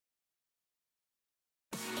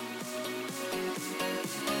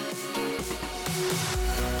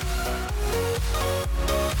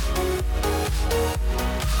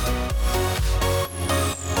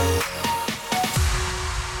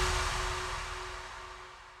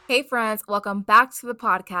Hey friends, welcome back to the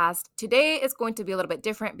podcast. Today is going to be a little bit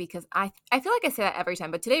different because I feel like I say that every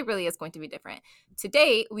time, but today really is going to be different.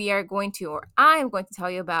 Today I am going to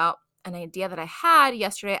tell you about an idea that I had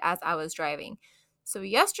yesterday as I was driving. So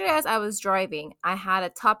yesterday as I was driving, I had a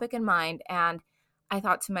topic in mind and I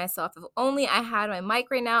thought to myself, if only I had my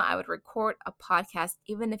mic right now, I would record a podcast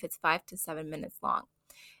even if it's 5 to 7 minutes long.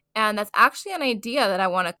 And that's actually an idea that I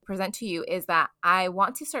want to present to you is that I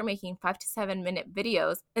want to start making 5 to 7 minute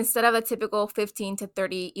videos instead of a typical 15 to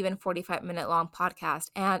 30, even 45-minute long podcast.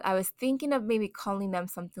 And I was thinking of maybe calling them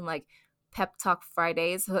something like Pep Talk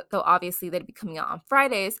Fridays, though obviously they'd be coming out on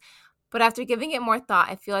Fridays. But after giving it more thought,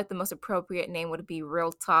 I feel like the most appropriate name would be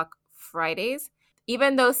Real Talk Fridays.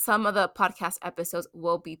 Even though some of the podcast episodes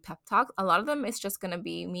will be pep talk, a lot of them is just going to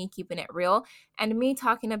be me keeping it real and me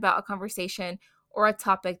talking about a conversation or a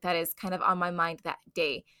topic that is kind of on my mind that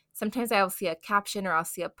day. Sometimes I'll see a caption or I'll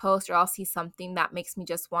see a post or I'll see something that makes me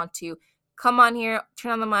just want to come on here,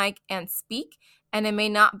 turn on the mic and speak. And it may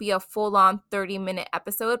not be a full-on 30-minute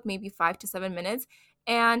episode, maybe 5 to 7 minutes.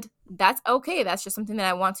 And that's okay. That's just something that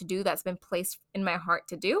I want to do that's been placed in my heart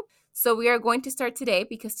to do. So we are going to start today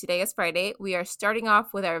because today is Friday. We are starting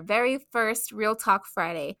off with our very first Real Talk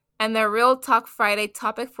Friday. And the Real Talk Friday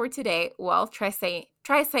topic for today, well, try saying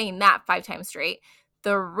that 5 times straight.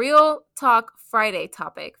 The Real Talk Friday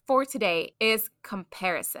topic for today is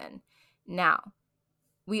comparison. Now,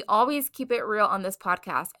 we always keep it real on this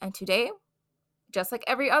podcast. And today, just like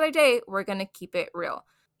every other day, we're going to keep it real.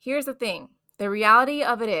 Here's the thing. The reality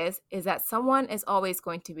of it is that someone is always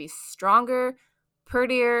going to be stronger,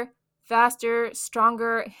 prettier, faster,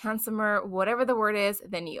 stronger, handsomer, whatever the word is,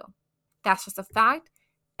 than you. That's just a fact.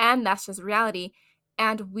 And that's just reality.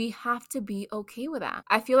 And we have to be okay with that.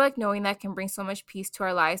 I feel like knowing that can bring so much peace to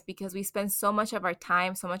our lives because we spend so much of our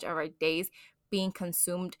time, so much of our days being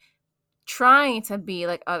consumed trying to be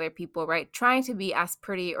like other people, right? Trying to be as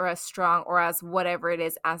pretty or as strong or as whatever it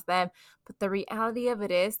is as them. But the reality of it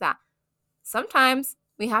is that sometimes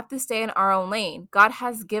we have to stay in our own lane. God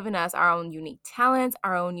has given us our own unique talents,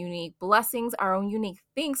 our own unique blessings, our own unique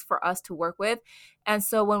things for us to work with. And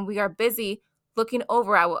so when we are busy looking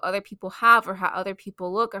over at what other people have or how other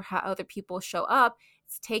people look or how other people show up,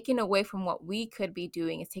 it's taken away from what we could be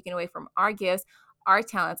doing. It's taken away from our gifts, our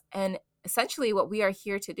talents, and essentially what we are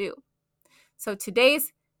here to do. So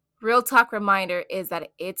today's Real Talk reminder is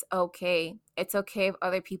that it's okay. It's okay if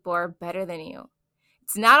other people are better than you.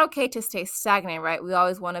 It's not okay to stay stagnant, right? We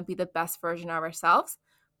always want to be the best version of ourselves.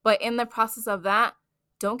 But in the process of that,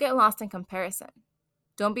 don't get lost in comparison.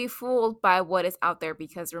 Don't be fooled by what is out there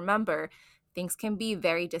because remember, things can be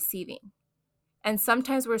very deceiving. And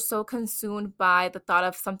sometimes we're so consumed by the thought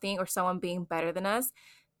of something or someone being better than us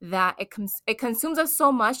that it consumes us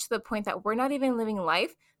so much to the point that we're not even living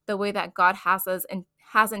life the way that God has us and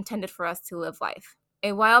has intended for us to live life.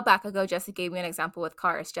 A while back ago, Jesse gave me an example with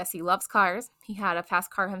cars. Jesse loves cars. He had a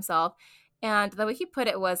fast car himself. And the way he put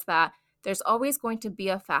it was that there's always going to be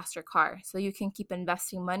a faster car. So you can keep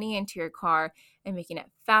investing money into your car and making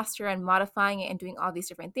it faster and modifying it and doing all these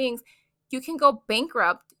different things. You can go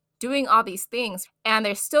bankrupt doing all these things, and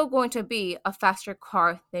there's still going to be a faster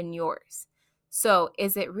car than yours. So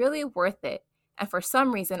is it really worth it? And for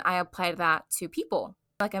some reason, I applied that to people.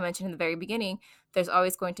 Like I mentioned in the very beginning, there's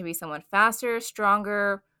always going to be someone faster,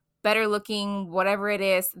 stronger, better looking, whatever it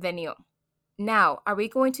is, than you. Now, are we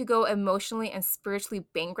going to go emotionally and spiritually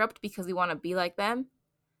bankrupt because we want to be like them?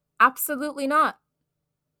 Absolutely not.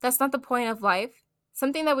 That's not the point of life.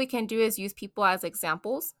 Something that we can do is use people as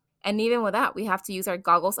examples. And even with that, we have to use our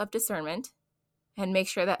goggles of discernment and make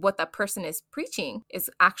sure that what that person is preaching is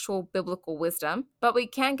actual biblical wisdom. But we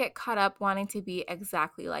can't get caught up wanting to be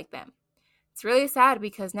exactly like them. It's really sad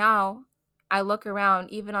because now I look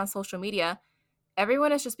around, even on social media,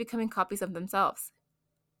 everyone is just becoming copies of themselves.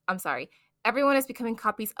 Everyone is becoming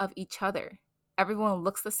copies of each other. Everyone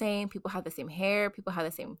looks the same. People have the same hair. People have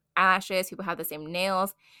the same eyelashes. People have the same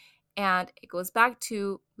nails. And it goes back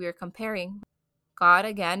to we are comparing. God,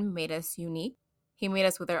 again, made us unique. He made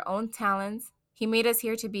us with our own talents. He made us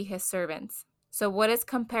here to be his servants. So what is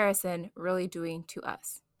comparison really doing to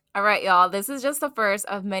us? All right, y'all, this is just the first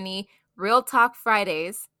of many Real Talk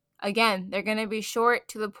Fridays. Again, they're going to be short,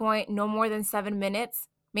 to the point, no more than 7 minutes,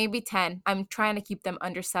 maybe 10. I'm trying to keep them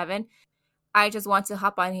under 7. I just want to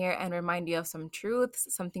hop on here and remind you of some truths,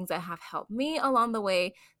 some things that have helped me along the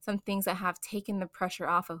way, some things that have taken the pressure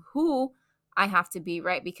off of who I have to be,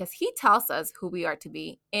 right? Because he tells us who we are to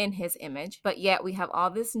be in his image, but yet we have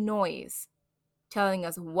all this noise telling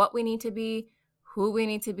us what we need to be, who we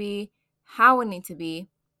need to be, how we need to be,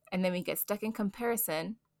 and then we get stuck in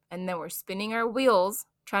comparison, and then we're spinning our wheels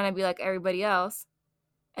trying to be like everybody else,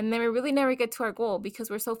 And then we really never get to our goal because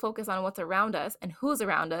we're so focused on what's around us and who's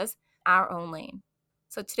around us, our own lane.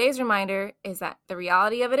 So today's reminder is that the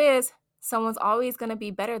reality of it is someone's always going to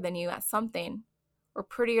be better than you at something, or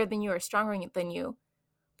prettier than you, or stronger than you.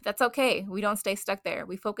 But that's okay. We don't stay stuck there.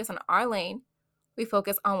 We focus on our lane. We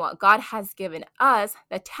focus on what God has given us,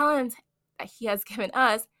 the talent that He has given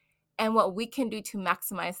us, and what we can do to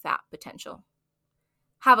maximize that potential.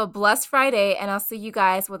 Have a blessed Friday, and I'll see you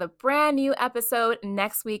guys with a brand new episode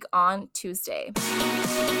next week on Tuesday.